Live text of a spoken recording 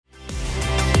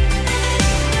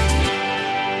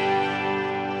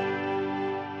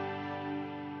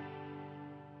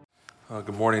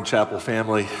Good morning, Chapel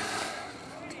family.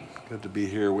 Good to be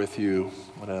here with you.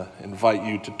 I'm going to invite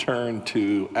you to turn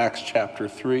to Acts chapter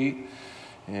 3.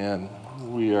 And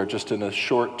we are just in a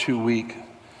short 2-week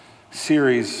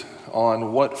series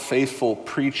on what faithful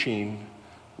preaching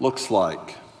looks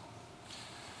like.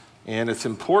 And it's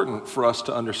important for us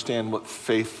to understand what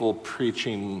faithful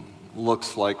preaching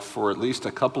looks like for at least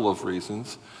a couple of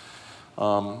reasons.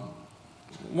 One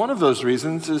of those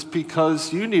reasons is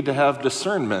because you need to have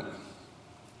discernment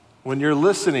when you're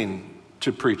listening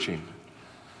to preaching.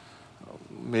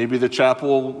 Maybe the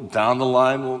chapel down the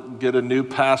line will get a new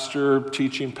pastor,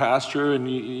 teaching pastor,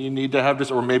 and you need to have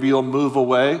this, or maybe you'll move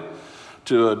away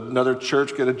to another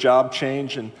church, get a job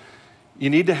change, and you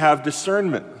need to have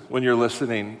discernment when you're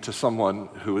listening to someone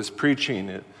who is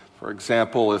preaching. For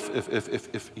example,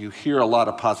 if you hear a lot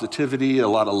of positivity, a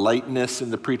lot of lightness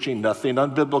in the preaching, nothing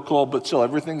unbiblical, but still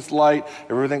everything's light,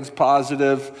 everything's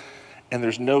positive, and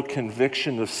there's no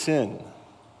conviction of sin,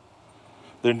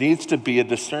 there needs to be a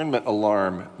discernment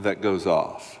alarm that goes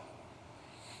off.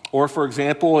 Or for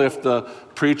example, if the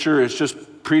preacher is just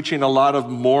preaching a lot of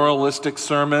moralistic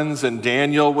sermons and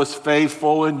Daniel was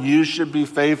faithful and you should be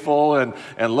faithful and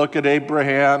look at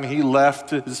Abraham, he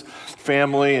left his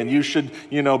family and you should,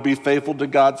 be faithful to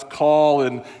God's call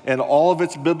and all of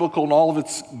it's biblical and all of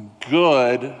it's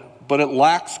good, but it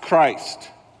lacks Christ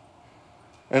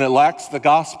and it lacks the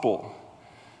gospel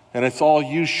and it's all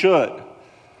you should,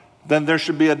 then there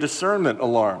should be a discernment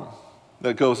alarm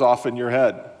that goes off in your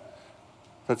head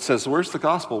that says, where's the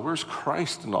gospel? Where's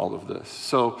Christ in all of this?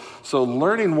 So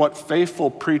learning what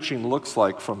faithful preaching looks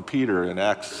like from Peter in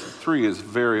Acts 3 is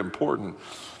very important.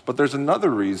 But there's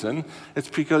another reason. It's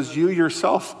because you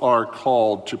yourself are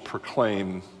called to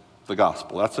proclaim the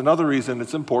gospel. That's another reason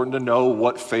it's important to know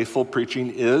what faithful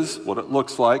preaching is, what it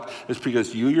looks like. It's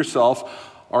because you yourself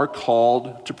are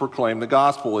called to proclaim the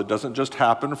gospel. It doesn't just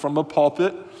happen from a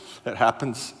pulpit. It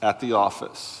happens at the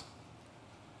office.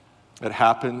 It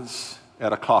happens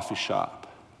at a coffee shop.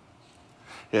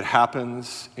 It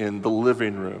happens in the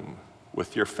living room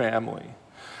with your family.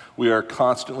 We are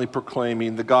constantly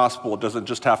proclaiming the gospel. It doesn't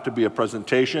just have to be a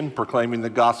presentation. Proclaiming the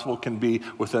gospel can be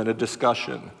within a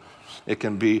discussion. It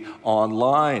can be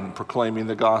online, proclaiming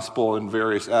the gospel in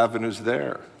various avenues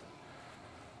there.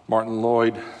 Martin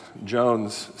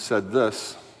Lloyd-Jones said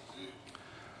this: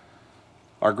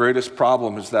 our greatest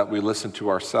problem is that we listen to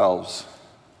ourselves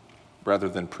rather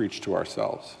than preach to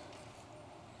ourselves.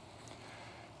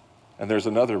 And there's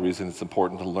another reason it's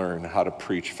important to learn how to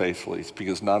preach faithfully. It's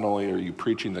because not only are you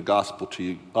preaching the gospel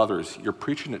to others, you're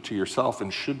preaching it to yourself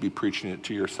and should be preaching it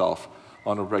to yourself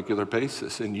on a regular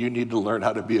basis. And you need to learn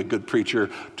how to be a good preacher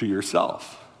to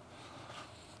yourself.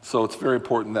 So it's very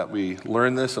important that we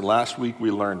learn this. And last week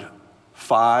we learned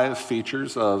 5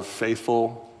 features of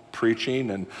faithful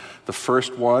preaching. And the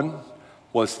first one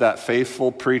was that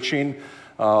faithful preaching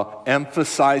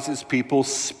emphasizes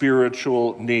people's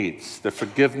spiritual needs, the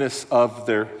forgiveness of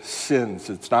their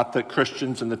sins. It's not that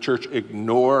Christians in the church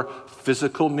ignore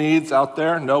physical needs out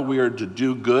there. No, we are to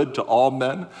do good to all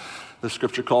men. The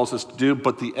scripture calls us to do,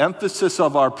 but the emphasis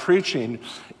of our preaching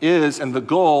is, and the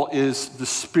goal is, the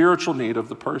spiritual need of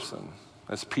the person,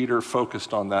 as Peter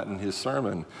focused on that in his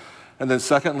sermon. And then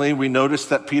secondly, we noticed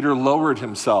that Peter lowered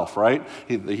himself, right?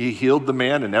 He healed the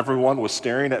man and everyone was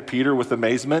staring at Peter with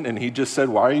amazement, and he just said,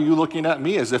 why are you looking at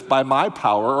me? As if by my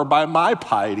power or by my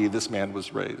piety this man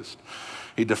was raised.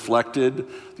 He deflected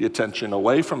the attention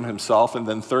away from himself, and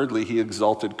then thirdly, he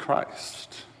exalted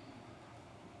Christ.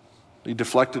 He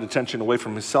deflected attention away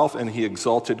from himself and he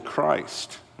exalted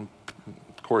Christ.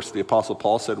 Of course, the Apostle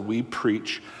Paul said, we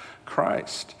preach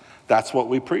Christ. That's what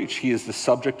we preach. He is the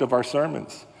subject of our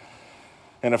sermons.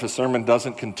 And if a sermon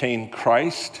doesn't contain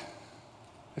Christ,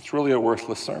 it's really a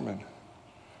worthless sermon.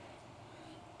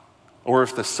 Or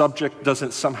if the subject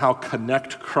doesn't somehow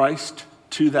connect Christ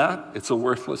to that, it's a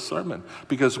worthless sermon,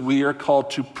 because we are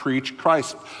called to preach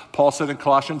Christ. Paul said in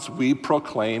Colossians, we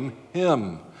proclaim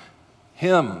him.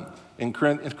 Him. In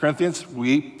Corinthians,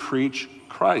 we preach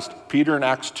Christ. Peter in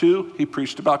Acts 2, he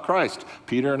preached about Christ.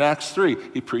 Peter in Acts 3,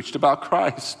 he preached about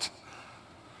Christ.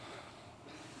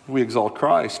 We exalt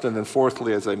Christ. And then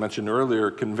fourthly, as I mentioned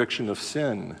earlier, conviction of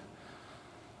sin.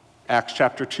 Acts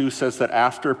chapter 2 says that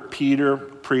after Peter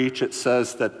preached, it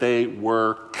says that they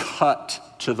were cut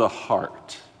to the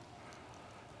heart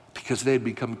because they had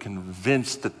become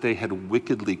convinced that they had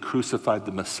wickedly crucified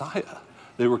the Messiah.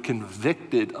 They were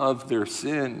convicted of their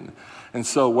sin. And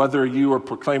so whether you are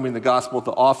proclaiming the gospel at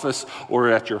the office or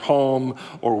at your home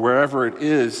or wherever it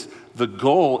is, the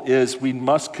goal is we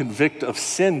must convict of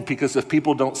sin, because if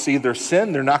people don't see their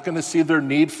sin, they're not going to see their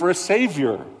need for a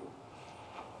Savior.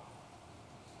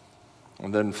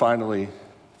 And then finally,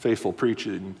 faithful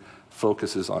preaching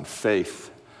focuses on faith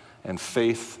and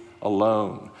faith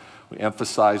alone. We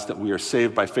emphasize that we are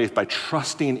saved by faith, by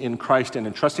trusting in Christ and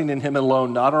in trusting in him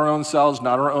alone, not our own selves,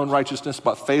 not our own righteousness,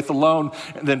 but faith alone.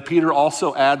 And then Peter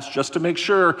also adds, just to make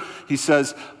sure, he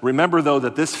says, remember though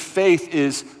that this faith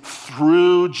is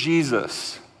through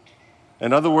Jesus.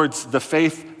 In other words, the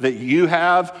faith that you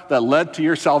have that led to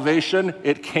your salvation,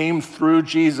 it came through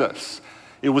Jesus.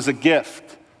 It was a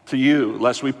gift to you,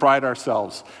 lest we pride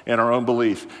ourselves in our own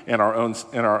belief, in our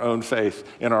own faith,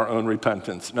 in our own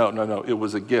repentance. No. It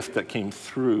was a gift that came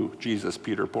through Jesus,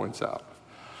 Peter points out.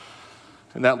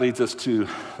 And that leads us to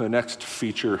the next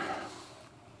feature,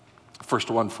 first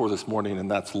one for this morning,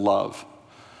 and that's love.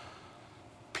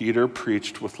 Peter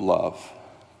preached with love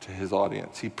to his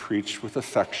audience. He preached with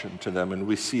affection to them, and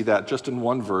we see that just in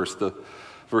one verse,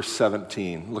 verse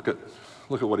 17. Look at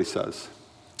what he says.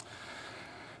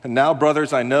 And now,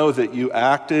 brothers, I know that you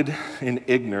acted in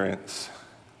ignorance,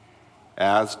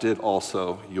 as did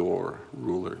also your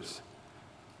rulers.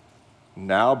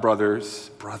 Now, brothers,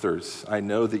 I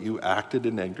know that you acted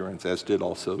in ignorance, as did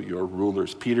also your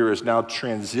rulers. Peter is now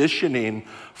transitioning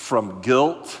from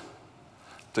guilt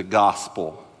to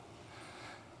gospel.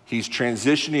 He's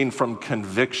transitioning from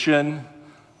conviction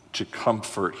to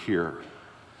comfort here.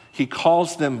 He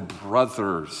calls them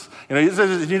brothers. He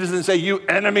doesn't say, you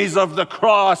enemies of the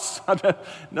cross.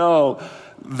 No,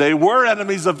 they were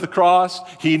enemies of the cross.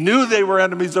 He knew they were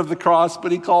enemies of the cross,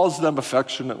 but he calls them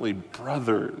affectionately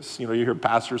brothers. You hear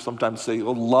pastors sometimes say,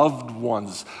 oh, loved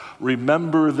ones,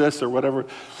 remember this or whatever.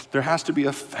 There has to be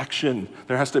affection.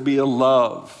 There has to be a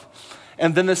love.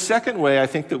 And then the second way I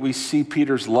think that we see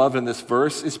Peter's love in this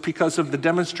verse is because of the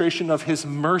demonstration of his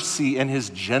mercy and his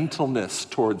gentleness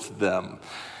towards them.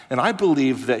 And I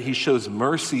believe that he shows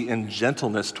mercy and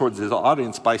gentleness towards his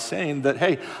audience by saying that,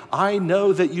 hey, I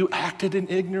know that you acted in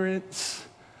ignorance.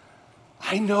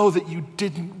 I know that you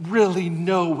didn't really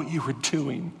know what you were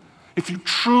doing. If you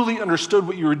truly understood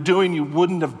what you were doing, you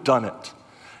wouldn't have done it.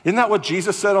 Isn't that what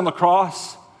Jesus said on the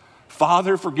cross?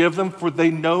 Father, forgive them, for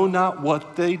they know not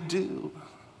what they do.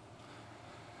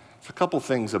 There's a couple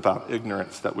things about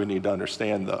ignorance that we need to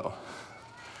understand, though.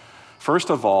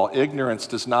 First of all, ignorance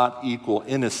does not equal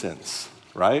innocence,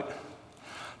 right?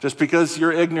 Just because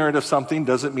you're ignorant of something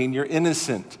doesn't mean you're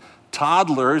innocent.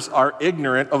 Toddlers are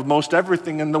ignorant of most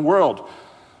everything in the world.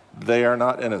 They are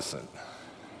not innocent.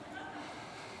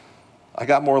 I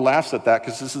got more laughs at that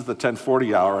because this is the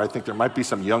 10:40 hour. I think there might be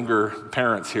some younger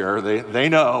parents here. They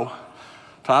know.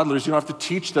 Toddlers, you don't have to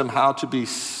teach them how to be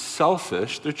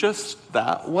selfish. They're just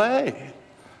that way.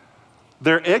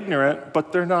 They're ignorant,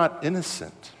 but they're not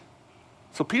innocent.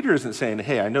 So Peter isn't saying,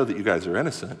 hey, I know that you guys are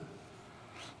innocent.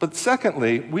 But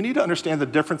secondly, we need to understand the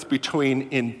difference between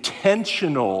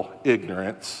intentional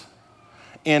ignorance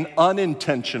and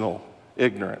unintentional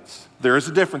ignorance. There is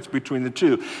a difference between the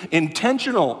two.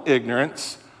 Intentional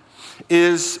ignorance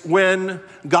is when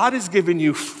God has given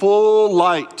you full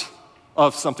light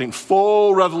of something,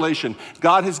 full revelation.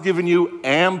 God has given you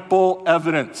ample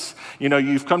evidence.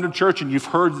 You've come to church and you've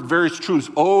heard various truths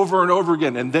over and over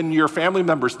again, and then your family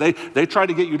members, they try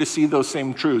to get you to see those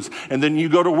same truths. And then you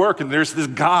go to work and there's this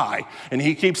guy, and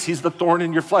he's the thorn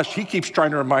in your flesh. He keeps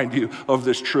trying to remind you of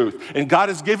this truth. And God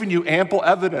has given you ample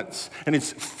evidence, and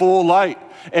it's full light,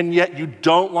 and yet you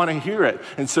don't want to hear it.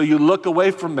 And so you look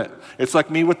away from it. It's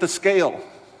like me with the scale.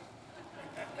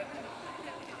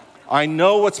 I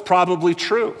know what's probably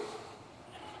true,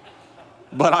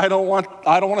 but I don't want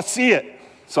to see it.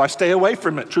 So I stay away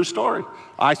from it. True story.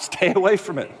 I stay away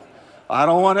from it. I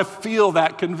don't want to feel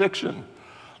that conviction.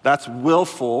 That's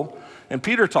willful. And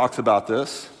Peter talks about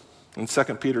this in 2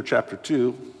 Peter chapter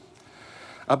 2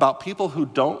 about people who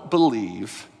don't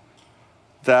believe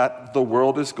that the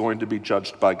world is going to be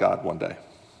judged by God one day.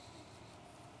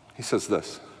 He says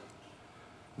this: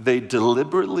 they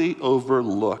deliberately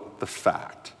overlook the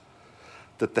fact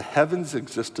that the heavens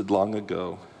existed long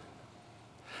ago,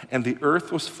 and the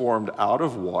earth was formed out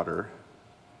of water,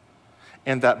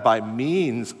 and that by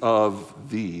means of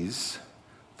these,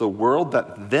 the world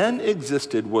that then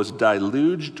existed was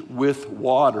deluged with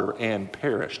water and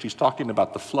perished. He's talking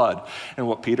about the flood. And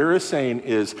what Peter is saying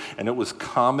is, and it was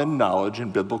common knowledge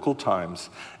in biblical times,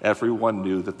 everyone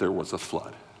knew that there was a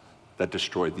flood that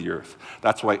destroyed the earth.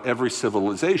 That's why every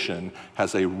civilization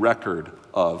has a record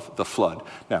of the flood.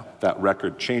 Now, that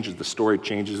record changes, the story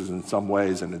changes in some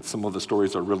ways, and some of the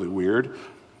stories are really weird,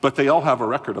 but they all have a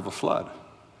record of a flood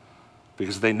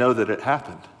because they know that it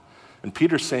happened. And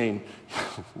Peter's saying,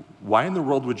 why in the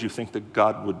world would you think that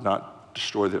God would not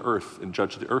destroy the earth and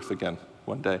judge the earth again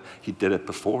one day? He did it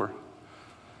before.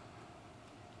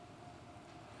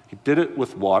 He did it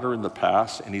with water in the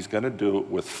past, and he's going to do it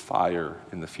with fire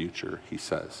in the future, he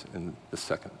says in the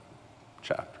second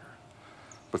chapter.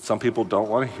 But some people don't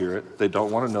want to hear it. They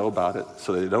don't want to know about it,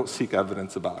 so they don't seek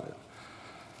evidence about it.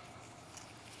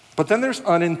 But then there's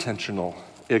unintentional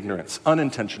ignorance.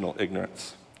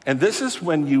 And this is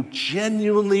when you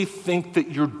genuinely think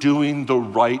that you're doing the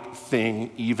right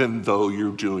thing, even though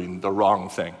you're doing the wrong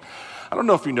thing. I don't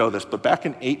know if you know this, but back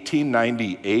in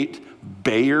 1898,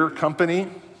 Bayer Company,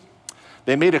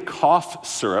 they made a cough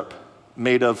syrup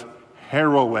made of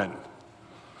heroin.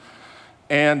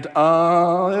 And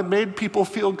it made people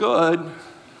feel good.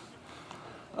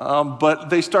 But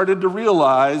they started to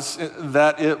realize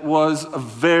that it was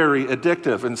very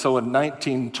addictive. And so in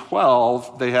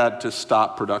 1912, they had to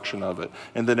stop production of it.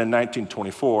 And then in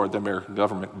 1924, the American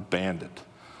government banned it.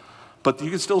 But you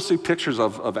can still see pictures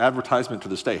of advertisement to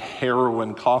this day.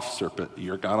 Heroin cough syrup,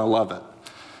 you're gonna love it.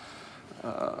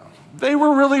 They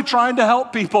were really trying to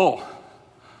help people,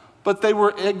 but they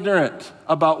were ignorant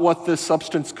about what this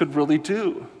substance could really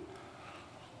do.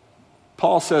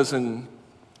 Paul says in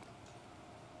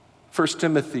 1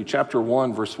 Timothy chapter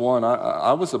 1, verse 1,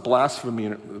 I was a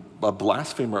blasphemer,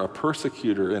 a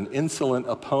persecutor, an insolent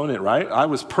opponent, right? I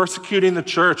was persecuting the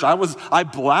church. I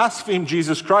blasphemed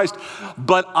Jesus Christ,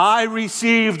 but I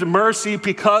received mercy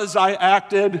because I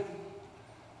acted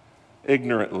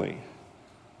ignorantly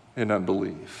in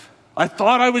unbelief. I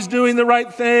thought I was doing the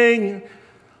right thing.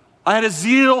 I had a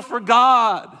zeal for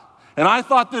God, and I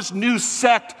thought this new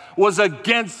sect was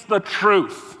against the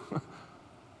truth.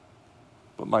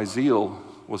 But my zeal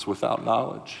was without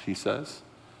knowledge, he says,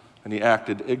 and he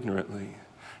acted ignorantly.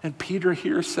 And Peter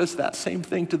here says that same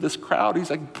thing to this crowd. He's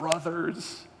like,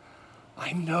 brothers,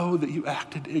 I know that you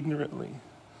acted ignorantly.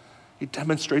 He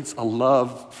demonstrates a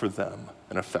love for them,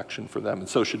 an affection for them, and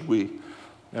so should we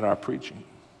in our preaching.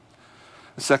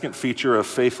 The second feature of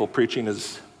faithful preaching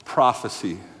is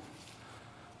prophecy.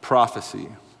 Prophecy.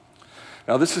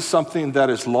 Now, this is something that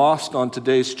is lost on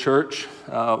today's church.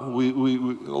 A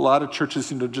lot of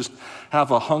churches just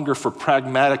have a hunger for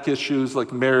pragmatic issues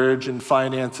like marriage and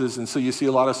finances, and so you see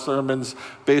a lot of sermons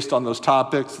based on those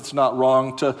topics. It's not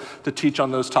wrong to teach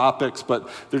on those topics, but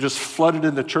they're just flooded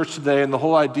in the church today, and the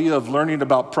whole idea of learning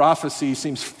about prophecy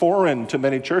seems foreign to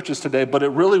many churches today, but it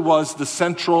really was the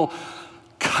central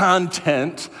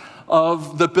content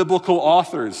of the biblical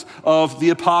authors, of the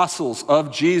apostles,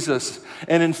 of Jesus.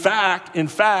 And in fact,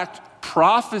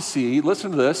 prophecy,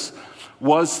 listen to this,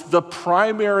 was the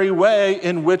primary way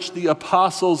in which the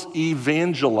apostles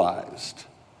evangelized.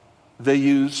 They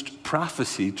used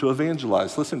prophecy to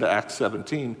evangelize. Listen to Acts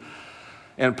 17.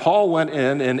 And Paul went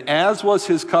in, and as was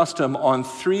his custom, on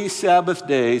 3 Sabbath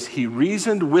days, he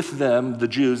reasoned with them, the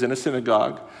Jews, in a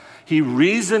synagogue. He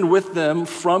reasoned with them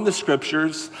from the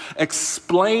scriptures,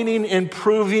 explaining and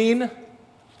proving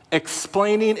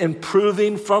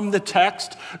from the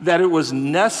text that it was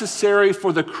necessary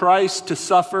for the Christ to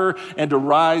suffer and to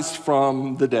rise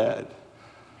from the dead.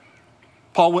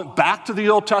 Paul went back to the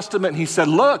Old Testament and he said,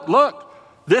 look,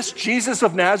 this Jesus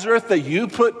of Nazareth that you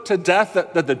put to death,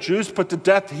 that the Jews put to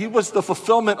death, he was the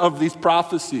fulfillment of these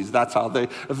prophecies. That's how they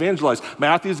evangelized.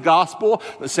 Matthew's gospel,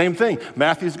 the same thing.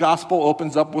 Matthew's gospel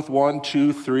opens up with 1,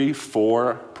 2, 3,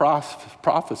 4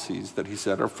 prophecies that he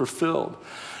said are fulfilled.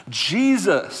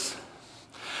 Jesus,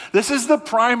 this is the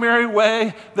primary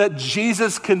way that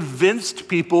Jesus convinced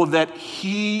people that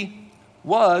he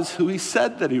was who he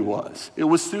said that he was. It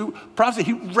was through prophecy.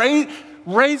 He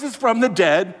raises from the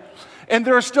dead. And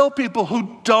there are still people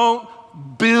who don't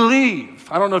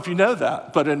believe. I don't know if you know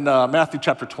that, but in Matthew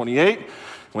chapter 28,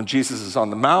 when Jesus is on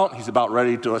the mount, he's about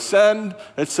ready to ascend,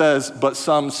 it says, but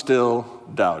some still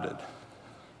doubted.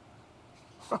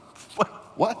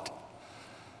 What?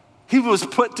 He was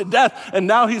put to death, and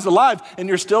now he's alive, and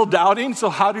you're still doubting? So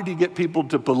how did he get people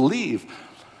to believe?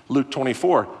 Luke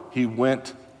 24, he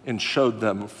went and showed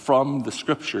them from the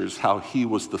scriptures how he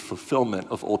was the fulfillment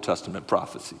of Old Testament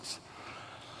prophecies.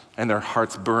 And their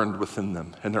hearts burned within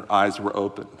them, and their eyes were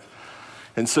open.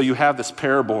 And so you have this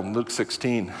parable in Luke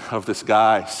 16 of this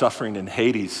guy suffering in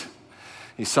Hades.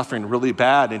 He's suffering really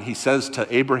bad, and he says to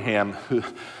Abraham, who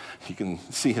you can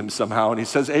see him somehow, and he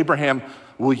says, Abraham,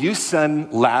 will you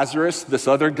send Lazarus, this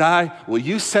other guy, will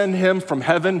you send him from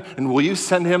heaven, and will you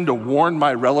send him to warn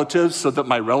my relatives so that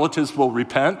my relatives will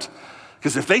repent?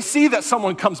 Because if they see that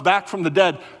someone comes back from the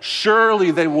dead,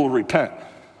 surely they will repent.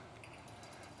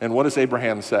 And what does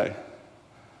Abraham say?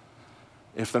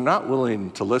 If they're not willing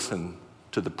to listen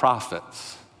to the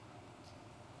prophets,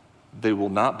 they will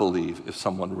not believe if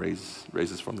someone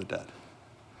raises from the dead.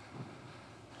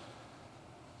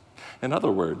 In other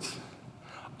words,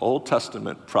 Old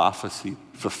Testament prophecy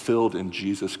fulfilled in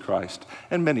Jesus Christ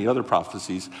and many other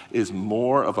prophecies is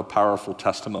more of a powerful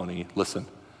testimony, listen,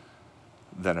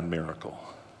 than a miracle.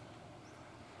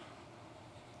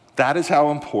 That is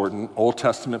how important Old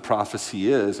Testament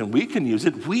prophecy is, and we can use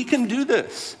it. We can do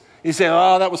this. You say,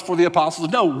 oh, that was for the apostles.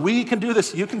 No, we can do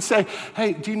this. You can say,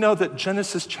 hey, do you know that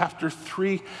Genesis chapter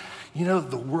 3,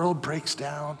 the world breaks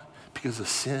down because of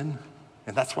sin?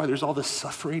 And that's why there's all this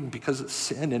suffering because of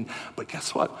sin. But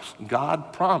guess what?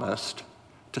 God promised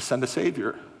to send a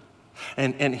Savior.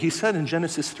 And he said in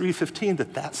Genesis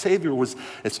 3:15 that Savior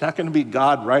it's not going to be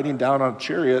God riding down on a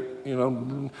chariot.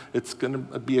 It's going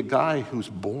to be a guy who's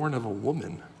born of a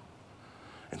woman.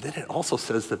 And then it also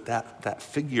says that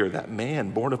figure, that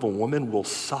man born of a woman will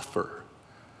suffer.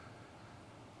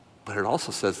 But it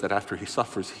also says that after he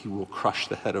suffers, he will crush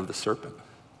the head of the serpent.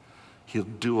 He'll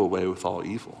do away with all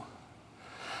evil.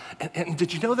 And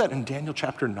did you know that in Daniel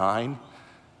chapter 9,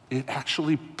 it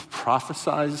actually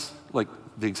prophesies like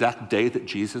the exact day that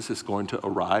Jesus is going to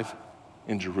arrive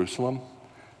in Jerusalem?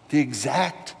 The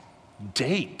exact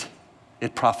date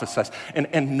it prophesies.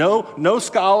 And no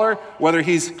scholar, whether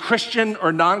he's Christian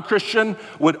or non-Christian,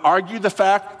 would argue the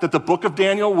fact that the book of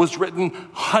Daniel was written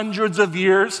hundreds of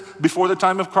years before the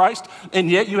time of Christ.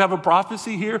 And yet you have a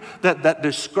prophecy here that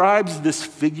describes this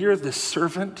figure, this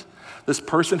servant, this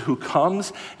person who comes,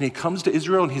 and he comes to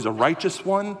Israel, and he's a righteous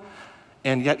one,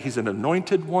 and yet he's an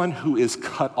anointed one who is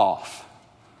cut off,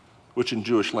 which in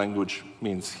Jewish language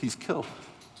means he's killed.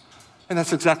 And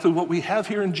that's exactly what we have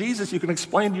here in Jesus. You can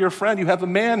explain to your friend, you have a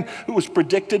man who was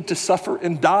predicted to suffer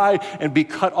and die and be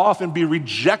cut off and be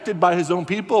rejected by his own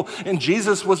people, and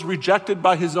Jesus was rejected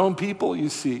by his own people, you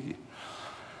see.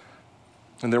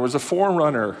 And there was a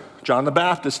forerunner, John the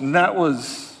Baptist, and that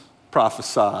was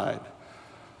prophesied.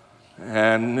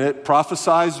 And it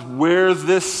prophesies where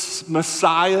this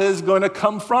Messiah is going to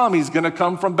come from. He's going to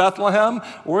come from Bethlehem,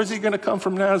 or is he going to come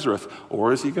from Nazareth,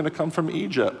 or is he going to come from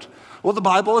Egypt? Well, the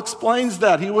Bible explains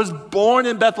that. He was born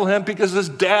in Bethlehem because his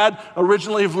dad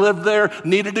originally lived there,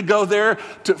 needed to go there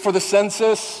for the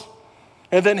census.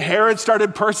 And then Herod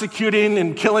started persecuting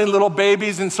and killing little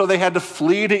babies, and so they had to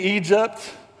flee to Egypt.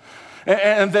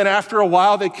 And then after a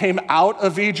while, they came out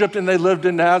of Egypt and they lived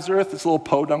in Nazareth, this little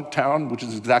podunk town, which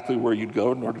is exactly where you'd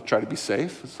go in order to try to be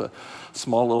safe. It's a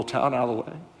small little town out of the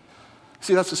way.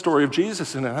 See, that's the story of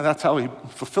Jesus, and that's how he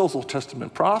fulfills Old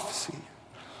Testament prophecy.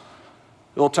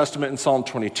 The Old Testament in Psalm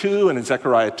 22 and in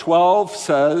Zechariah 12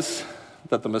 says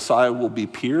that the Messiah will be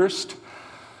pierced.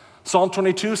 Psalm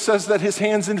 22 says that his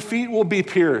hands and feet will be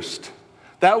pierced.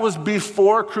 That was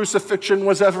before crucifixion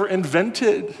was ever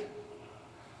invented.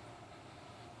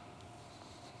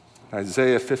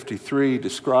 Isaiah 53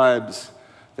 describes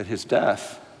that his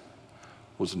death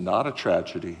was not a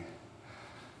tragedy.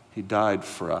 He died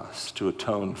for us to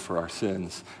atone for our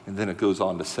sins. And then it goes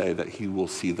on to say that he will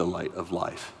see the light of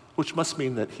life, which must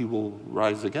mean that he will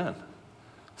rise again.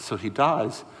 So he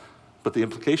dies, but the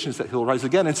implication is that he'll rise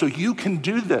again. And so you can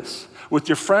do this with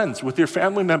your friends, with your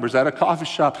family members, at a coffee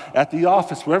shop, at the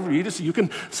office, wherever you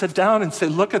can sit down and say,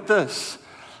 look at this.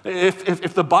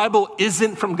 If the Bible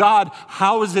isn't from God,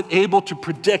 how is it able to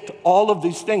predict all of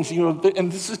these things?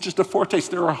 And this is just a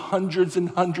foretaste. There are hundreds and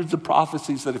hundreds of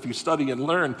prophecies that if you study and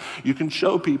learn, you can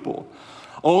show people.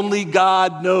 Only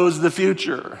God knows the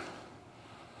future.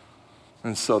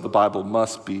 And so the Bible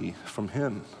must be from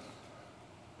him.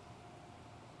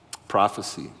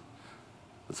 Prophecy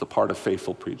is a part of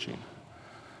faithful preaching.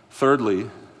 Thirdly,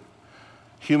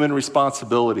 human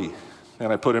responsibility.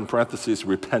 And I put in parentheses,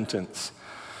 repentance.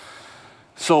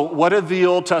 So what did the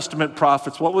Old Testament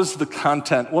prophets, what was the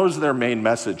content, what was their main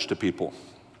message to people?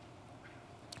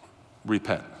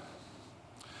 Repent.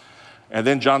 And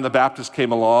then John the Baptist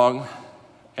came along,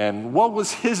 and what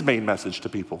was his main message to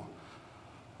people?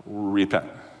 Repent.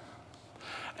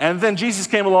 And then Jesus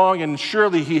came along, and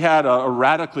surely he had a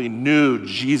radically new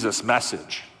Jesus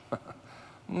message.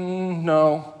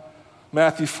 No.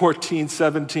 Matthew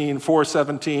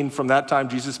 4:17, from that time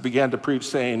Jesus began to preach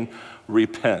saying,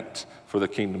 repent, for the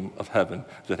kingdom of heaven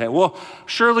is at hand. Well,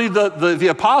 surely the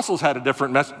apostles had a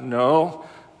different message. No.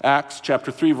 Acts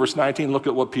chapter 3, verse 19, look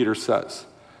at what Peter says.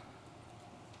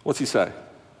 What's he say?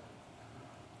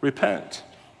 Repent.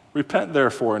 Repent,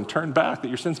 therefore, and turn back, that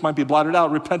your sins might be blotted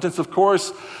out. Repentance, of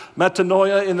course,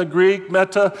 metanoia in the Greek,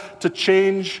 meta, to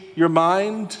change your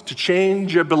mind, to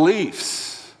change your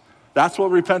beliefs. That's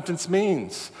what repentance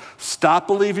means. Stop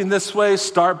believing this way,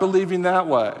 start believing that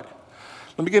way.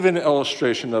 Let me give you an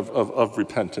illustration of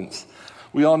repentance.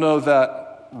 We all know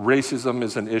that racism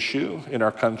is an issue in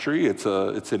our country. It's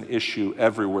an issue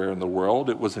everywhere in the world.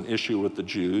 It was an issue with the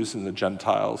Jews and the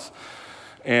Gentiles.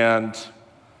 And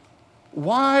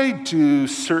why do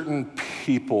certain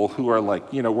people who are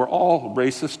like, we're all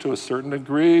racist to a certain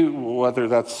degree, whether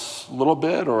that's a little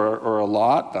bit or a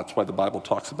lot. That's why the Bible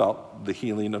talks about the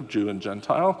healing of Jew and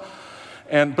Gentile.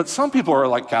 But some people are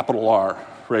like capital R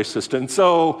racist. And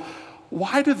so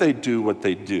why do they do what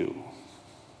they do?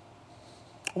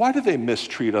 Why do they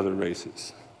mistreat other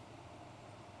races?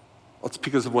 Well, it's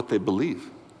because of what they believe.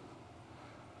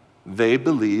 They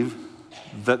believe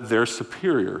that they're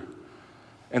superior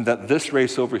and that this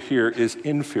race over here is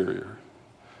inferior.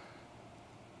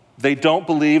 They don't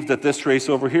believe that this race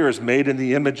over here is made in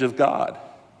the image of God.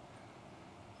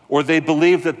 Or they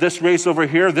believe that this race over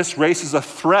here, this race is a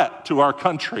threat to our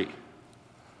country.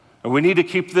 And we need to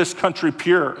keep this country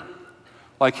pure,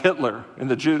 like Hitler and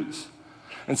the Jews.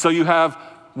 And so you have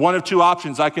one of two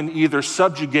options. I can either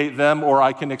subjugate them or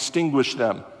I can extinguish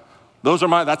them.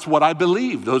 That's what I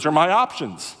believe. Those are my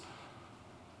options.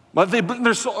 But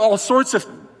there's all sorts of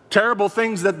terrible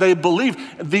things that they believe.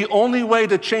 The only way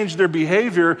to change their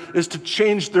behavior is to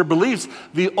change their beliefs.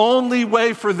 The only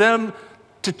way for them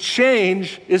to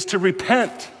change is to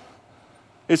repent.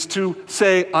 It's to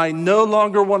say, I no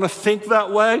longer want to think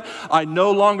that way. I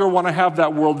no longer want to have that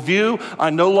worldview. I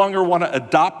no longer want to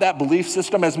adopt that belief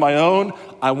system as my own.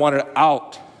 I want it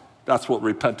out. That's what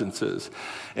repentance is.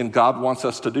 And God wants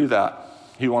us to do that.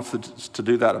 He wants us to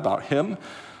do that about Him,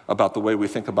 about the way we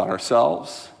think about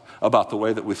ourselves, about the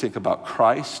way that we think about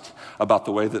Christ, about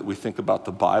the way that we think about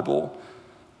the Bible.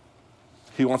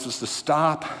 He wants us to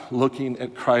stop looking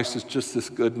at Christ as just this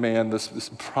good man,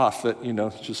 this prophet,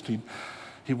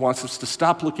 He wants us to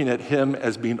stop looking at Him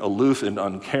as being aloof and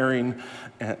uncaring,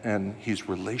 and He's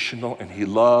relational and He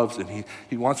loves, and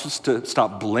He wants us to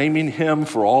stop blaming Him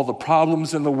for all the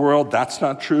problems in the world. That's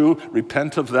not true.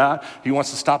 Repent of that. He wants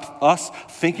to stop us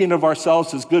thinking of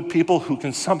ourselves as good people who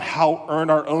can somehow earn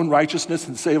our own righteousness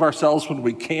and save ourselves when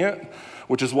we can't,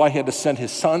 which is why He had to send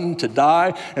His Son to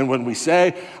die. And when we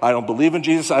say, I don't believe in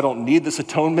Jesus, I don't need this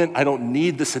atonement, I don't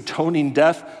need this atoning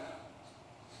death,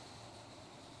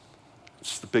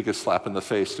 it's the biggest slap in the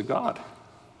face to God,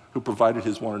 who provided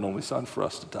His one and only Son for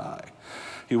us to die.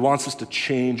 He wants us to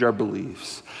change our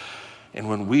beliefs. And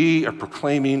when we are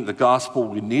proclaiming the gospel,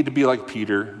 we need to be like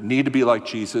Peter, need to be like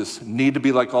Jesus, need to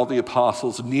be like all the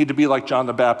apostles, need to be like John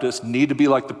the Baptist, need to be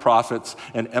like the prophets,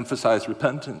 and emphasize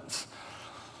repentance.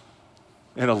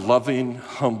 In a loving,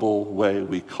 humble way,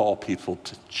 we call people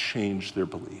to change their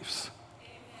beliefs.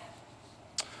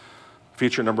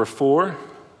 Feature number 4.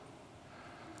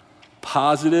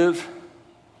 Positive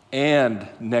and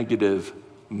negative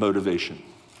motivation.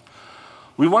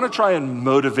 We want to try and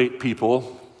motivate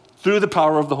people through the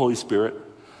power of the Holy Spirit.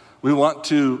 We want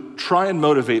to try and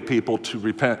motivate people to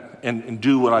repent and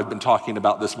do what I've been talking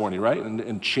about this morning, right?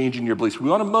 And changing your beliefs. We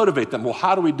want to motivate them. Well,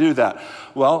 how do we do that?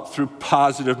 Well, through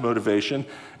positive motivation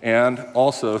and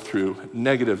also through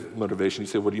negative motivation. You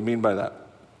say, what do you mean by that?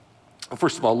 Well,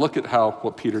 first of all, look at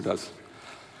what Peter does.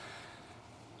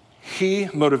 He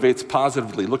motivates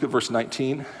positively. Look at verse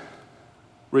 19.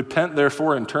 Repent,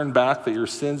 therefore, and turn back that your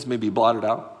sins may be blotted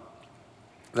out,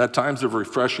 that times of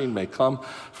refreshing may come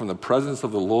from the presence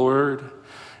of the Lord,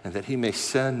 and that He may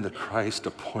send the Christ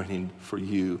appointing for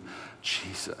you,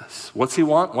 Jesus. What's He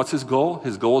want? What's His goal?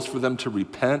 His goal is for them to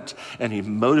repent, and He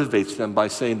motivates them by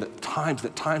saying that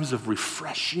times of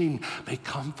refreshing may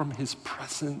come from His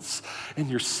presence, and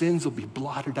your sins will be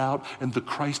blotted out, and the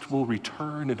Christ will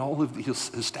return, and He'll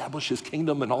establish His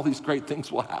kingdom, and all these great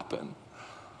things will happen.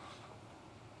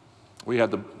 We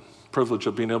had the privilege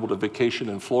of being able to vacation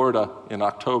in Florida in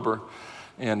October,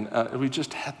 and we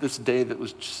just had this day that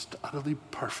was just utterly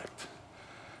perfect.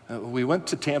 We went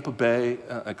to Tampa Bay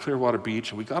at Clearwater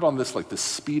Beach, and we got on this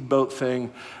speedboat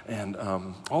thing, and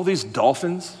all these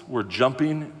dolphins were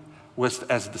jumping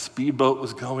as the speedboat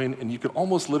was going, and you could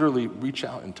almost literally reach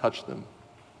out and touch them.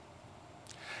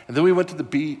 And then we went to the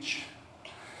beach,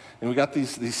 and we got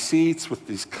these seats with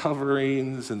these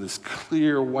coverings and this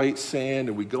clear white sand,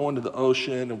 and we go into the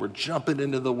ocean, and we're jumping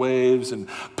into the waves and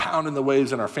pounding the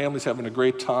waves, and our family's having a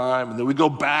great time. And then we go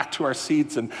back to our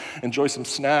seats and enjoy some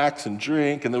snacks and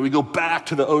drink, and then we go back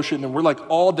to the ocean, and we're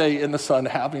all day in the sun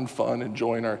having fun,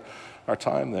 enjoying our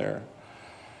time there.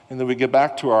 And then we get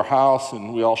back to our house,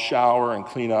 and we all shower and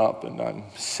clean up, and I'm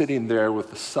sitting there with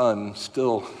the sun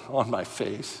still on my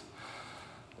face,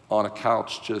 on a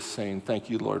couch, just saying, thank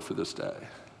you, Lord, for this day.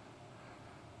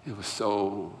 It was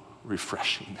so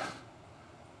refreshing.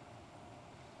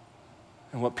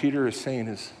 And what Peter is saying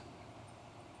is,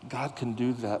 God can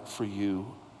do that for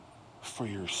you, for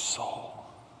your soul.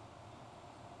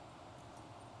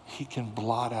 He can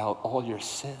blot out all your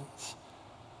sins.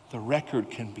 The record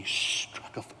can be stripped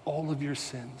track of all of your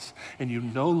sins, and you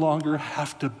no longer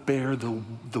have to bear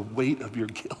the weight of your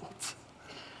guilt.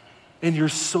 And your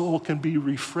soul can be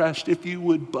refreshed if you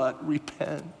would but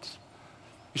repent.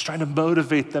 He's trying to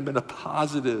motivate them in a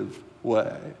positive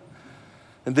way.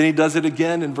 And then he does it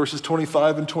again in verses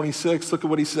 25 and 26. Look at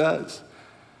what he says.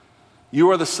 You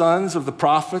are the sons of the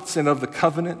prophets and of the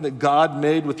covenant that God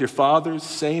made with your fathers,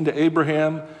 saying to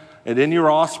Abraham, and in your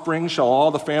offspring shall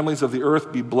all the families of the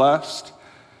earth be blessed.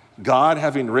 God,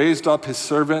 having raised up his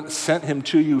servant, sent him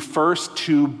to you first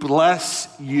to bless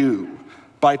you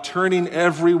by turning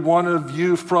every one of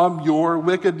you from your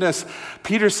wickedness.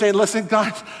 Peter's saying, listen,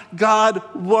 God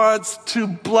wants to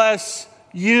bless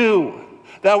you.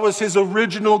 That was his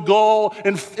original goal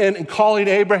in calling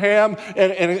Abraham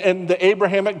and the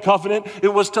Abrahamic covenant.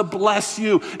 It was to bless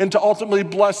you and to ultimately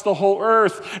bless the whole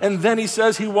earth. And then he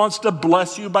says he wants to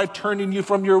bless you by turning you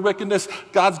from your wickedness.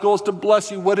 God's goal is to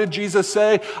bless you. What did Jesus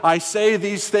say? I say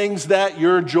these things that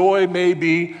your joy may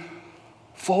be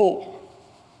full.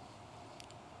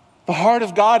 The heart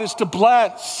of God is to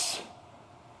bless.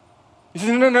 He says,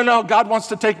 no, God wants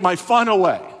to take my fun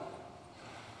away.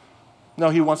 No,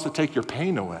 he wants to take your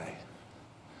pain away.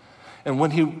 And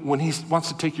when he wants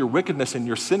to take your wickedness and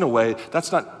your sin away,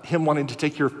 that's not him wanting to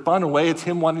take your fun away, it's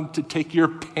him wanting to take your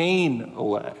pain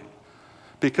away.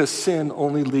 Because sin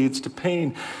only leads to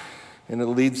pain, and it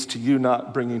leads to you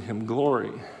not bringing him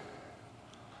glory.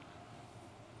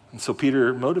 And so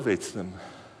Peter motivates them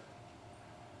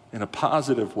in a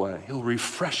positive way. He'll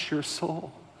refresh your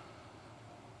soul.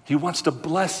 He wants to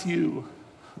bless you.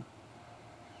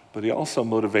 But he also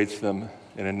motivates them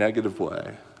in a negative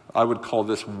way. I would call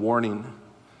this warning.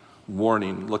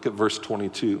 Warning. Look at verse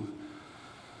 22.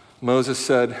 Moses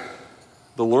said,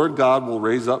 the Lord God will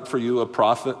raise up for you a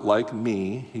prophet like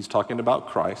me. He's talking about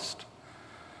Christ.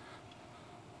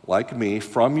 Like me,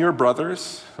 from your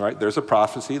brothers, right? There's a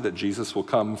prophecy that Jesus will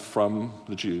come from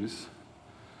the Jews.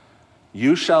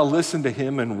 You shall listen to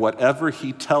him in whatever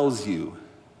he tells you.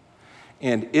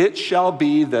 And it shall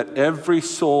be that every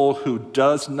soul who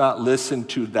does not listen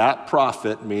to that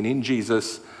prophet, meaning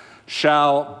Jesus,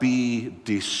 shall be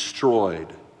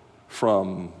destroyed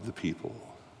from the people.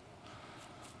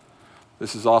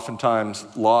 This is oftentimes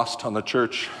lost on the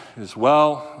church as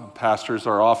well. Pastors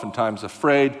are oftentimes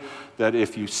afraid that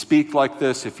if you speak like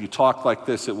this, if you talk like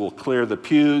this, it will clear the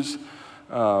pews.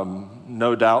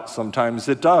 No doubt sometimes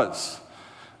it does.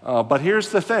 But here's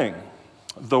the thing.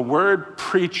 The word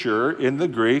preacher in the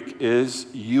Greek is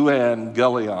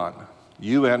euangelion.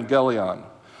 Euangelion.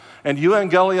 And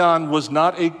euangelion was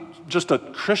not just a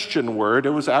Christian word. It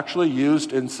was actually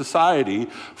used in society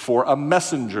for a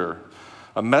messenger.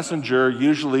 A messenger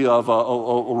usually of a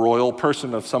royal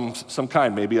person of some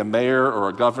kind, maybe a mayor or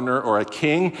a governor or a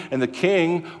king. And the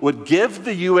king would give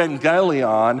the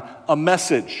euangelion a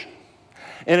message.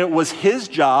 And it was his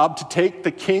job to take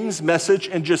the king's message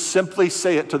and just simply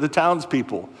say it to the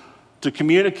townspeople, to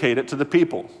communicate it to the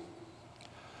people.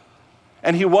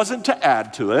 And he wasn't to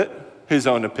add to it his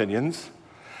own opinions.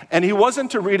 And he wasn't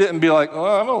to read it and be like, oh,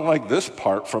 I don't like this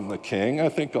part from the king. I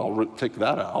think I'll take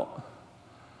that out.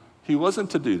 He wasn't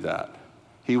to do that.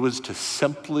 He was to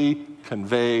simply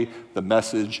convey the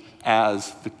message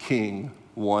as the king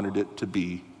wanted it to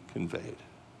be conveyed.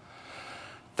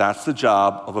 That's the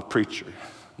job of a preacher.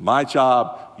 My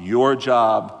job, your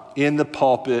job, in the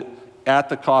pulpit, at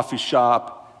the coffee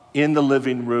shop, in the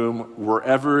living room,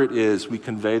 wherever it is, we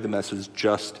convey the message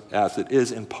just as it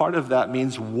is. And part of that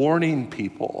means warning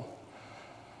people.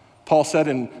 Paul said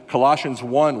in Colossians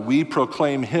 1, we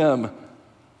proclaim him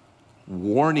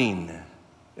warning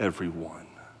everyone.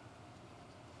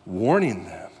 Warning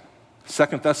them. 2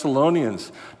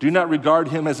 Thessalonians, do not regard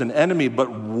him as an enemy,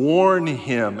 but warn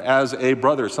him as a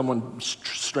brother, someone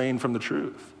straying from the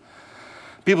truth.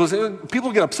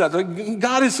 People get upset.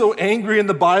 God is so angry in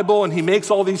the Bible, and he makes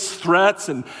all these threats,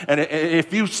 and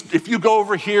if you go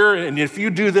over here, and if you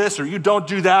do this or you don't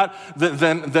do that,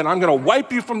 then I'm going to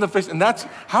wipe you from the face. And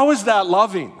how is that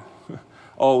loving?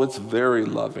 Oh, it's very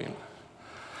loving.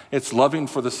 It's loving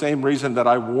for the same reason that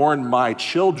I warn my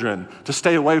children to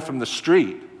stay away from the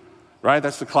street. Right?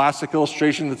 That's the classic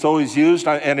illustration that's always used.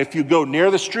 And if you go near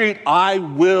the street, I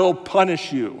will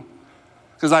punish you.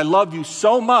 Because I love you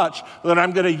so much that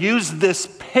I'm going to use this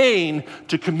pain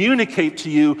to communicate to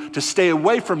you to stay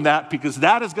away from that, because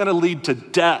that is going to lead to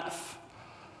death.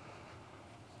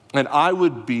 And I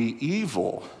would be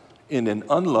evil in an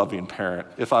unloving parent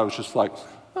if I was just like,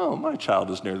 oh, my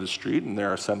child is near the street and there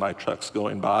are semi-trucks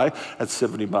going by at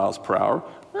 70 miles per hour.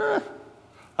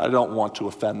 I don't want to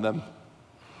offend them.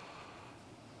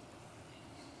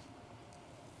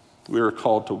 We are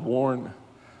called to warn,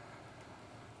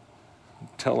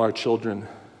 tell our children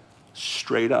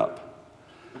straight up,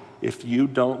 if you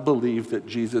don't believe that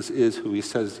Jesus is who he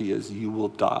says he is, you will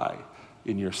die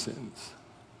in your sins.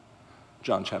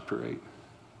 John chapter 8.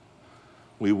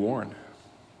 We warn.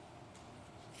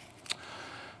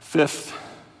 Fifth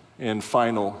and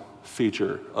final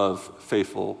feature of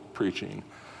faithful preaching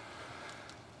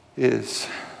is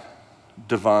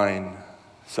divine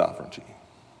sovereignty.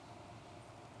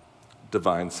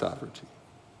 Divine sovereignty.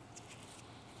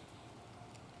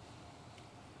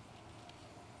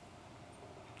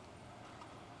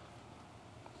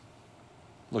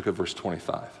 Look at verse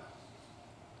 25.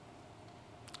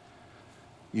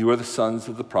 You are the sons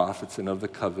of the prophets and of the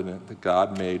covenant that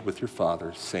God made with your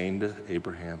fathers, saying to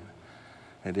Abraham,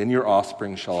 and in your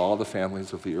offspring shall all the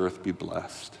families of the earth be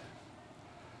blessed.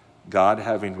 God,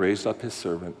 having raised up his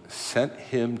servant, sent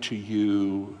him to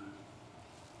you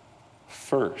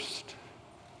first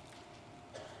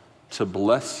to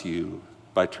bless you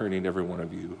by turning every one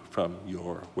of you from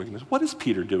your wickedness. What is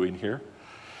Peter doing here?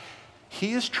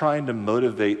 He is trying to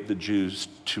motivate the Jews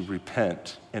to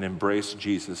repent and embrace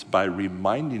Jesus by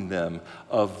reminding them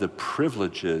of the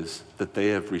privileges that they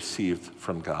have received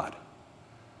from God.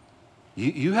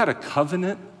 You had a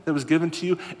covenant that was given to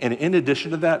you, and in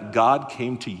addition to that, God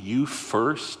came to you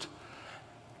first.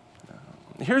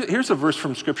 Here's a verse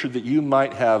from Scripture that you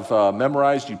might have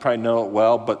memorized. You probably know it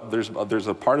well, but there's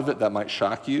a part of it that might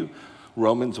shock you.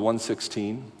 Romans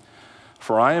 1:16.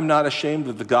 For I am not ashamed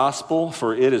of the gospel,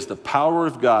 for it is the power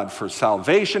of God for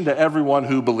salvation to everyone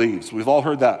who believes. We've all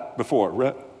heard that before,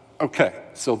 right? Okay,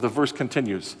 so the verse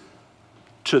continues.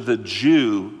 To the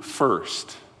Jew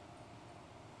first,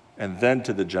 and then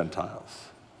to the Gentiles.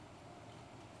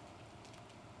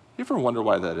 You ever wonder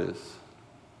why that is?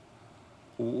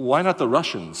 Why not the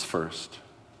Russians first?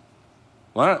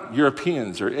 Why not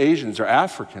Europeans or Asians or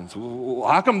Africans?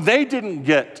 How come they didn't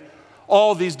get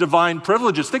all these divine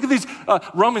privileges? Think of these,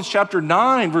 Romans chapter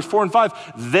 9, verse 4 and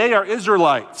 5. They are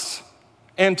Israelites,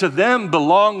 and to them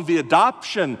belong the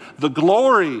adoption, the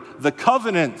glory, the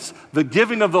covenants, the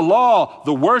giving of the law,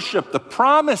 the worship, the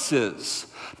promises.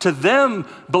 To them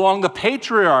belong the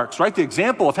patriarchs, right? The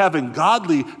example of having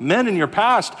godly men in your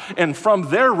past. And from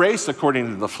their race, according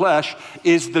to the flesh,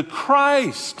 is the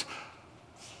Christ.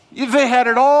 They had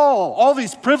it all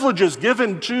these privileges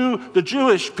given to the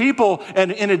Jewish people.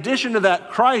 And in addition to that,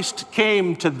 Christ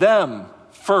came to them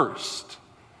first.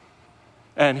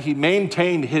 And he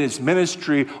maintained his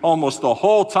ministry almost the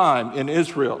whole time in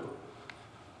Israel.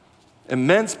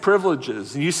 Immense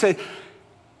privileges. And you say,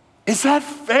 is that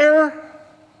fair?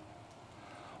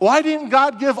 Why didn't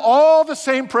God give all the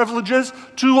same privileges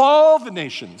to all the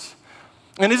nations?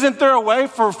 And isn't there a way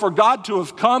for God to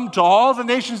have come to all the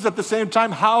nations at the same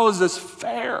time? How is this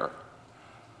fair?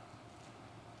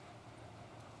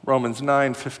 Romans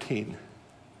 9:15.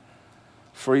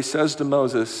 For he says to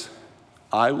Moses,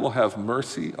 I will have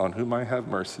mercy on whom I have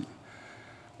mercy,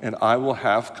 and I will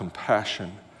have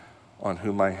compassion on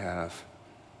whom I have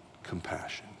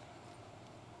compassion.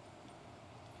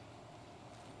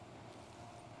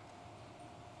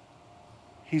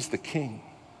 He's the king.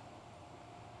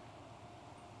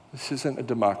 This isn't a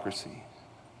democracy.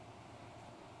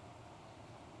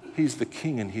 He's the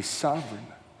king and he's sovereign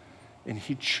and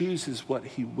he chooses what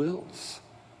he wills.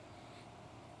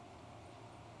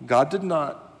 God did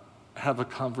not have a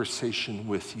conversation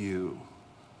with you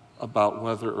about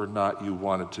whether or not you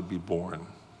wanted to be born,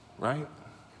 right?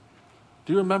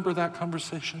 Do you remember that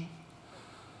conversation?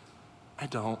 I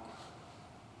don't.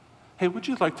 Hey, would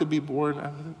you like to be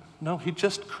born? No, he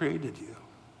just created you.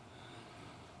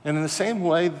 And in the same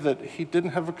way that he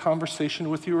didn't have a conversation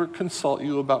with you or consult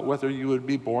you about whether you would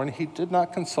be born, he did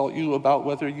not consult you about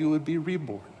whether you would be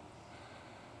reborn.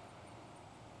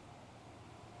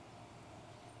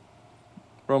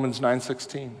 Romans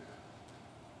 9:16.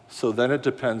 So then it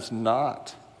depends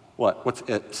not, what's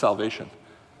it? Salvation.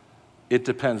 It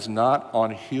depends not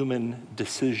on human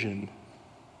decision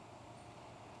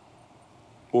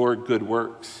or good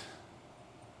works,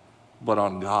 but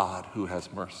on God who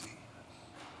has mercy.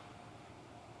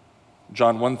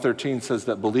 John 1:13 says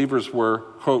that believers were,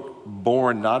 quote,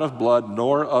 born not of blood,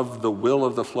 nor of the will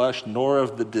of the flesh, nor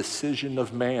of the decision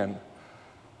of man,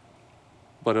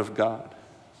 but of God.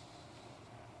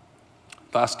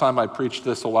 Last time I preached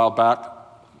this a while back,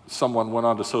 someone went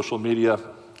onto social media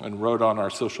and wrote on our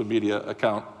social media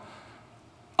account,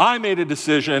 I made a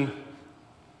decision.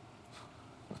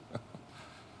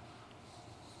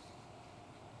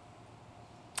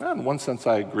 In one sense,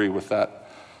 I agree with that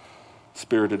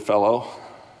spirited fellow.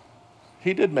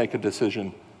 He did make a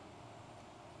decision,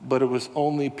 but it was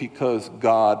only because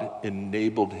God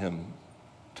enabled him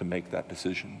to make that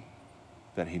decision.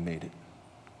 that he made it.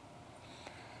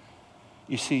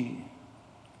 You see,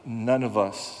 none of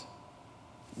us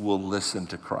will listen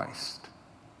to Christ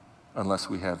unless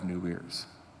we have new ears.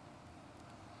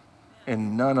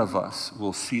 And none of us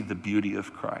will see the beauty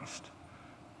of Christ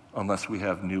unless we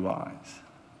have new eyes.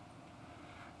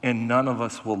 And none of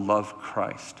us will love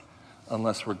Christ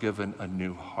unless we're given a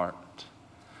new heart.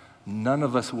 None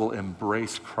of us will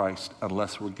embrace Christ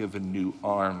unless we're given new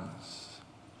arms.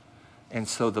 And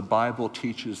so the Bible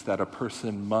teaches that a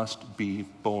person must be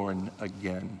born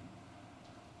again.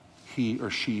 He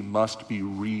or she must be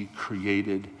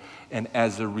recreated. And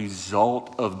as a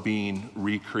result of being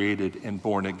recreated and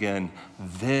born again,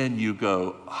 then you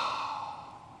go,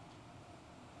 oh,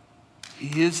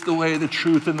 he is the way, the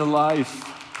truth, and the life.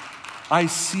 I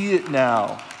see it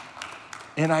now.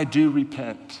 And I do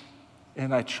repent.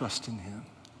 And I trust in him.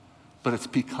 But it's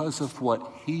because of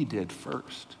what he did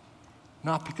first,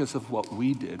 not because of what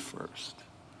we did first.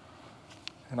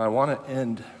 And I want to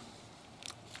end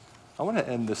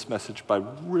this message by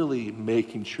really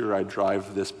making sure I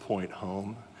drive this point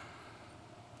home.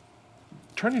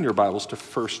 Turning your Bibles to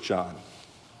 1 John.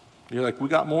 You're like, we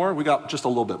got more? We got just a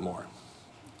little bit more.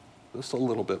 Just a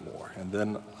little bit more. And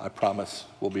then I promise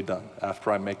we'll be done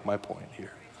after I make my point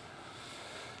here.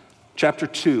 Chapter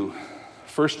 2.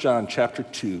 1 John chapter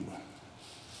 2.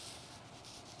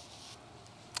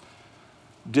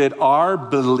 Did our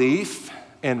belief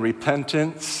and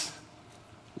repentance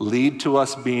lead to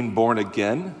us being born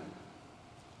again?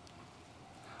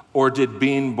 Or did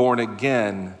being born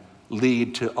again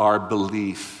lead to our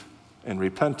belief and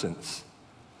repentance?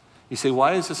 You say,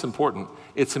 why is this important?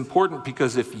 It's important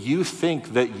because if you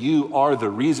think that you are the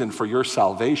reason for your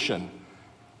salvation,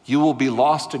 you will be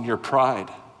lost in your pride.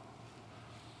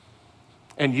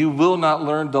 And you will not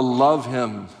learn to love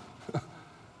him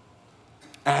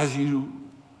as you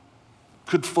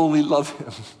could fully love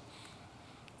him,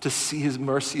 to see his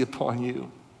mercy upon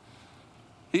you.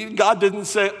 God didn't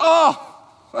say,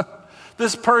 oh,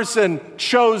 this person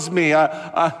chose me.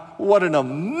 What an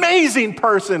amazing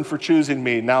person for choosing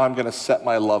me. Now I'm going to set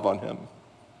my love on him.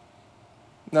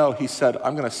 No, he said,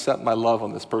 I'm going to set my love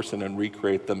on this person and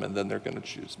recreate them, and then they're going to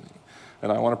choose me.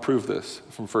 And I want to prove this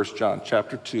from 1 John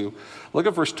chapter 2. Look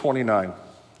at verse 29.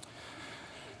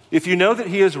 If you know that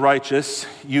he is righteous,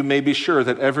 you may be sure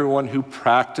that everyone who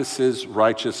practices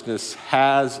righteousness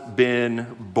has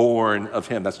been born of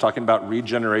him. That's talking about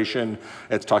regeneration.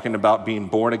 It's talking about being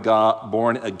born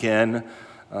again,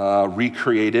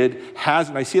 recreated.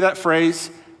 And I see that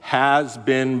phrase, has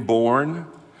been born.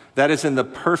 That is in the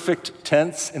perfect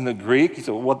tense in the Greek.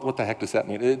 So what the heck does that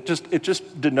mean? It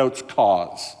just denotes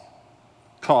cause.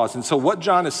 And so what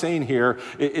John is saying here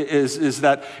is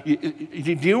that,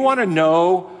 do you want to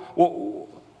know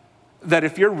that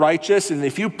if you're righteous and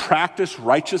if you practice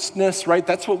righteousness, right?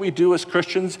 That's what we do as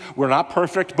Christians. We're not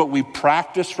perfect, but we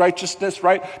practice righteousness,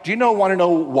 right? Do you want to know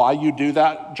why you do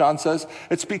that, John says?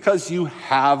 It's because you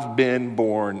have been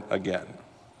born again.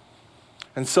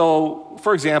 And so,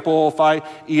 for example, if I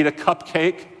eat a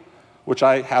cupcake, which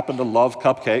I happen to love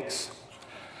cupcakes,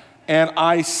 and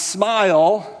I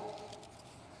smile,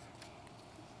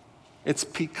 it's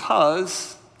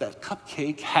because that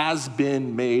cupcake has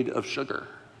been made of sugar.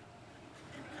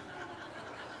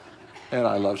 And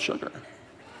I love sugar.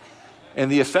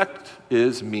 And the effect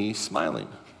is me smiling.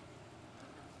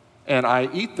 And I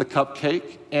eat the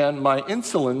cupcake and my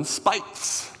insulin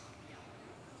spikes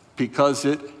because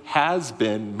it has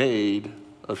been made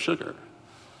of sugar.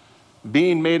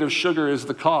 Being made of sugar is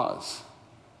the cause.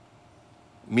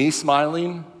 Me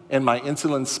smiling and my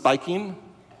insulin spiking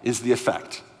is the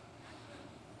effect.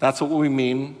 That's what we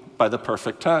mean by the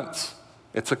perfect tense.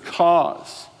 It's a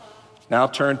cause. Now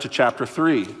turn to chapter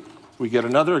 3. We get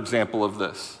another example of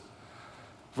this.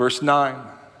 Verse 9.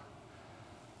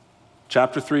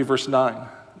 Chapter 3, verse 9.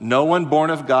 No one born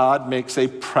of God makes a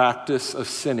practice of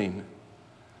sinning,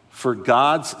 for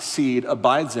God's seed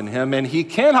abides in him, and he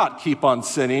cannot keep on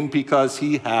sinning because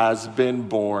he has been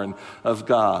born of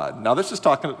God. Now, this is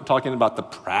talking about the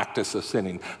practice of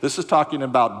sinning. This is talking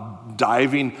about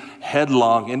diving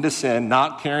headlong into sin,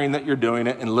 not caring that you're doing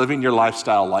it, and living your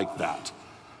lifestyle like that.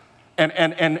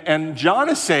 And John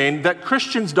is saying that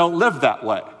Christians don't live that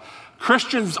way.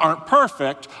 Christians aren't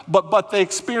perfect, but they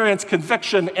experience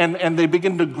conviction and they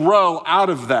begin to grow out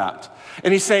of that.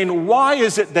 And he's saying, why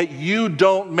is it that you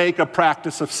don't make a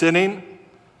practice of sinning?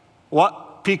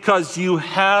 What? Because you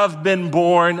have been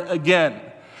born again.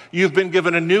 You've been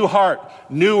given a new heart,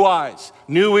 new eyes,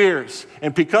 new ears.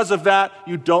 And because of that,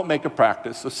 you don't make a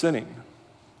practice of sinning.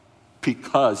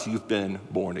 Because you've been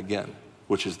born again,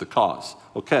 which is the cause.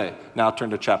 Okay, now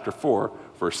turn to chapter 4,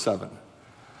 verse 7.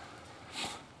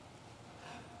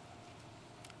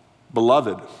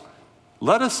 Beloved,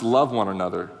 let us love one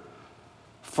another,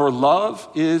 for love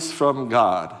is from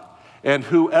God. And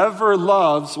whoever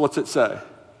loves, what's it say?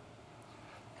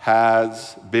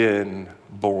 Has been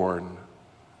born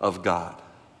of God.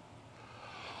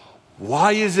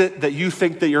 Why is it that you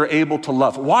think that you're able to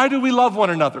love? Why do we love one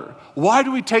another? Why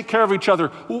do we take care of each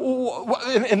other?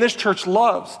 And this church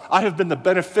loves. I have been the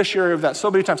beneficiary of that so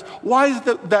many times. Why is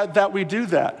it that we do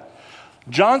that?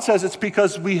 John says it's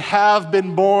because we have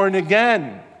been born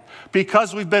again.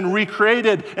 Because we've been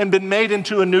recreated and been made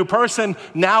into a new person,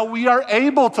 now we are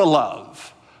able to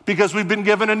love. Because we've been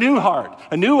given a new heart,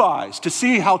 a new eyes to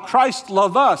see how Christ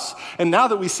loved us. And now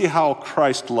that we see how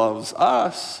Christ loves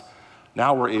us,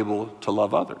 now we're able to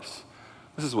love others.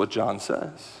 This is what John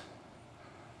says.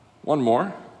 One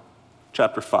more,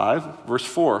 chapter 5, verse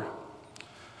 4.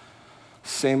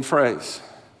 Same phrase.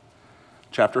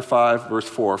 Chapter 5, verse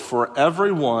 4. For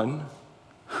everyone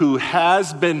who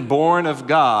has been born of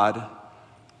God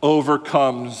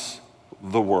overcomes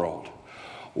the world.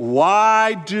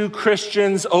 Why do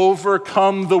Christians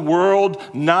overcome the world,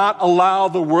 not allow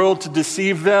the world to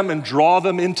deceive them and draw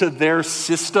them into their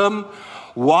system?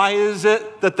 Why is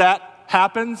it that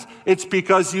happens? It's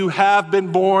because you have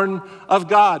been born of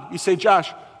God. You say,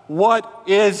 Josh, what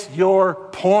is your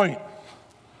point?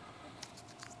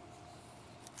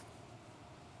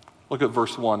 Look at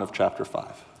verse 1 of chapter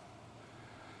 5.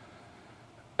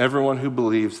 Everyone who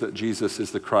believes that Jesus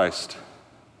is the Christ,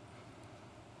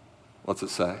 what's it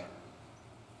say?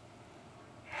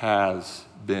 Has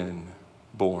been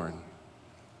born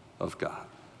of God.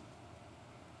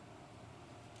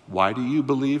 Why do you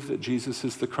believe that Jesus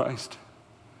is the Christ?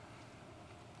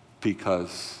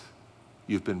 Because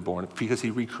you've been born, because he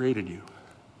recreated you.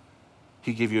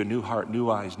 He gave you a new heart,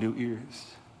 new eyes, new ears.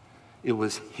 It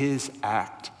was his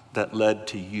act that led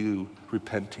to you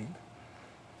repenting.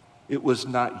 It was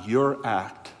not your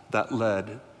act that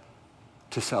led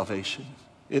to salvation.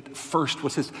 It first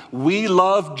was his. We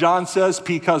love, John says,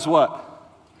 because what?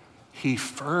 He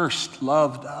first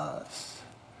loved us.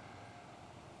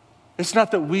 It's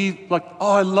not that we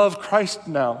I love Christ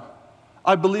now.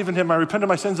 I believe in him, I repent of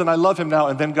my sins, and I love him now.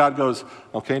 And then God goes,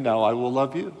 okay, now I will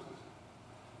love you.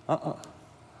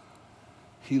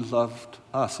 He loved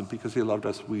us, and because he loved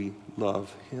us, we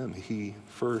love him. He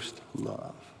first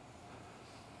loved.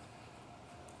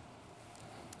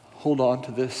 Hold on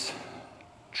to this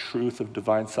truth of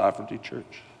divine sovereignty,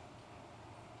 church.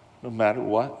 No matter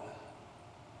what,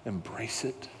 embrace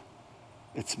it.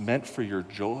 It's meant for your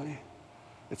joy.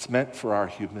 It's meant for our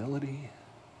humility.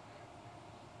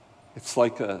 It's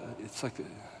like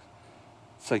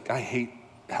I hate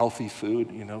healthy food,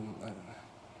 and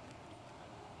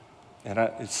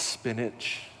it's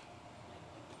spinach.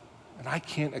 And I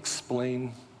can't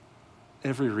explain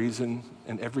every reason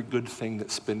and every good thing that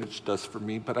spinach does for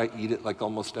me, but I eat it like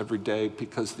almost every day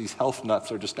because these health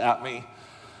nuts are just at me.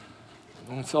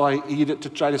 And so I eat it to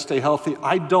try to stay healthy.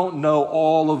 I don't know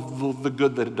all of the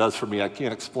good that it does for me. I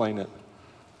can't explain it.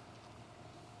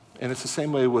 And it's the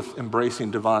same way with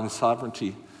embracing divine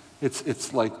sovereignty.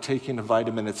 It's like taking a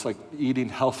vitamin. It's like eating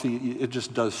healthy. It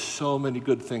just does so many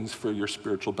good things for your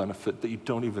spiritual benefit that you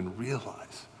don't even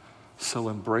realize. So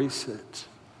embrace it.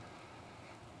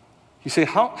 You say,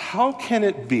 how can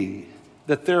it be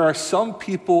that there are some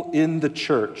people in the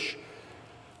church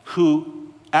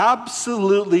who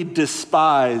absolutely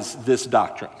despise this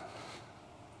doctrine?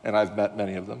 And I've met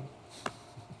many of them.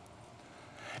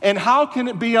 And how can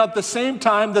it be at the same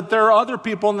time that there are other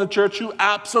people in the church who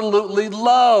absolutely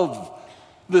love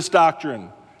this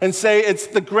doctrine and say it's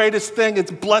the greatest thing,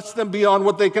 it's blessed them beyond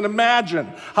what they can imagine?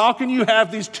 How can you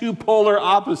have these two polar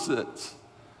opposites?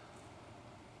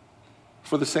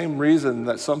 For the same reason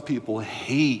that some people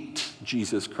hate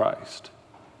Jesus Christ,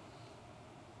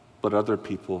 but other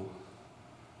people,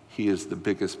 he is the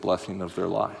biggest blessing of their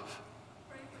life.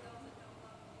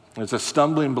 It's a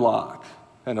stumbling block,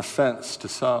 an offense to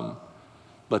some,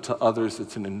 but to others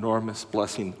it's an enormous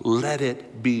blessing. Let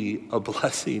it be a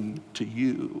blessing to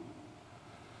you.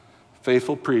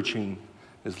 Faithful preaching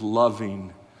is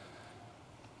loving,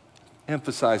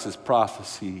 emphasizes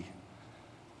prophecy.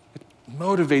 It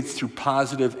motivates through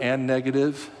positive and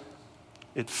negative.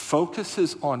 It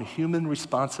focuses on human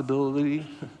responsibility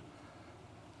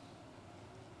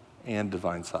and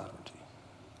divine sovereignty.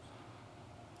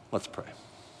 Let's pray.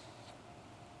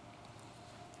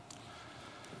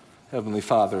 Heavenly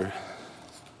Father,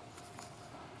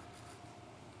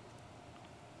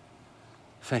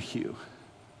 thank you.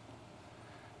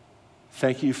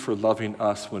 Thank you for loving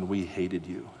us when we hated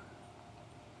you.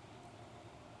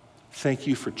 Thank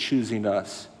you for choosing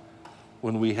us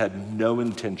when we had no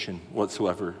intention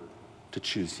whatsoever to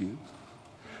choose you.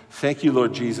 Thank you,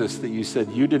 Lord Jesus, that you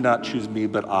said you did not choose me,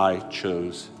 but I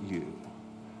chose you.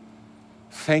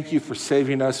 Thank you for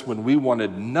saving us when we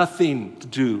wanted nothing to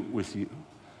do with you.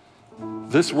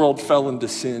 This world fell into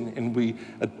sin, and we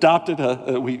adopted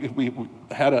we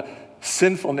had a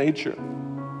sinful nature.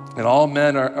 And all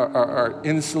men are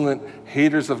insolent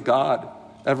haters of God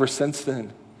ever since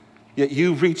then. Yet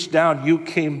you reached down, you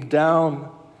came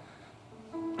down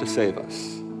to save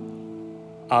us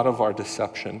out of our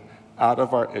deception, out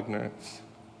of our ignorance.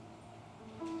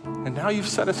 And now you've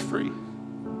set us free.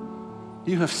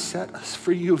 You have set us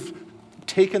free. You've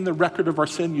taken the record of our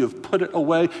sin. You have put it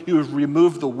away. You have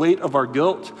removed the weight of our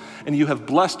guilt. And you have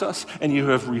blessed us, and you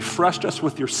have refreshed us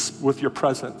with your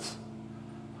presence.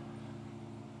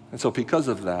 And so because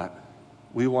of that,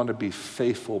 we want to be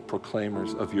faithful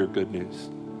proclaimers of your good news.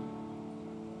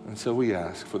 And so we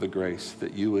ask for the grace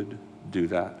that you would do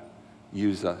that.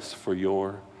 Use us for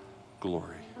your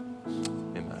glory.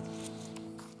 Amen.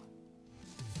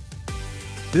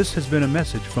 This has been a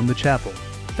message from the chapel.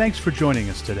 Thanks for joining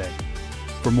us today.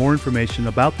 For more information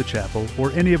about the chapel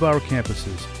or any of our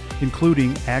campuses,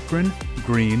 including Akron,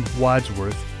 Greene,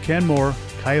 Wadsworth, Kenmore,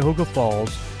 Cuyahoga Falls,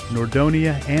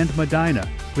 Nordonia, and Medina,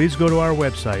 please go to our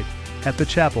website at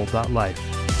thechapel.life.